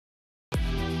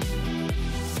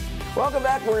Welcome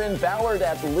back. We're in Ballard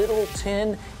at Little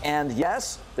Tin, and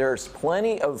yes, there's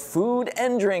plenty of food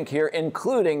and drink here,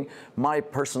 including my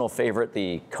personal favorite,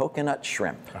 the coconut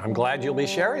shrimp. I'm glad you'll be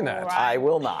sharing that. Right. I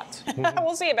will not.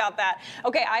 We'll see about that.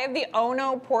 Okay, I have the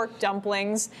Ono pork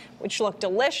dumplings, which look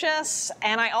delicious,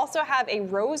 and I also have a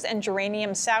rose and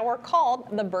geranium sour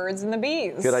called the Birds and the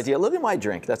Bees. Good idea. Look at my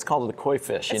drink. That's called a koi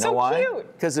fish. You know why?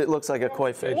 Because it looks like a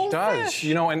koi fish. It does.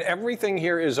 You know, and everything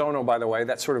here is Ono, by the way.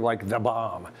 That's sort of like the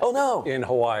bomb. Oh, no. In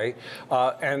Hawaii.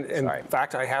 And in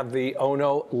fact, I have the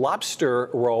Ono lobster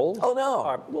roll. Oh,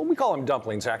 no. Well, we call them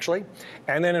dumplings, actually.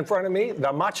 And then in front of me, the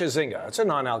matcha zinga. It's a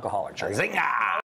non-alcoholic drink. Zinga!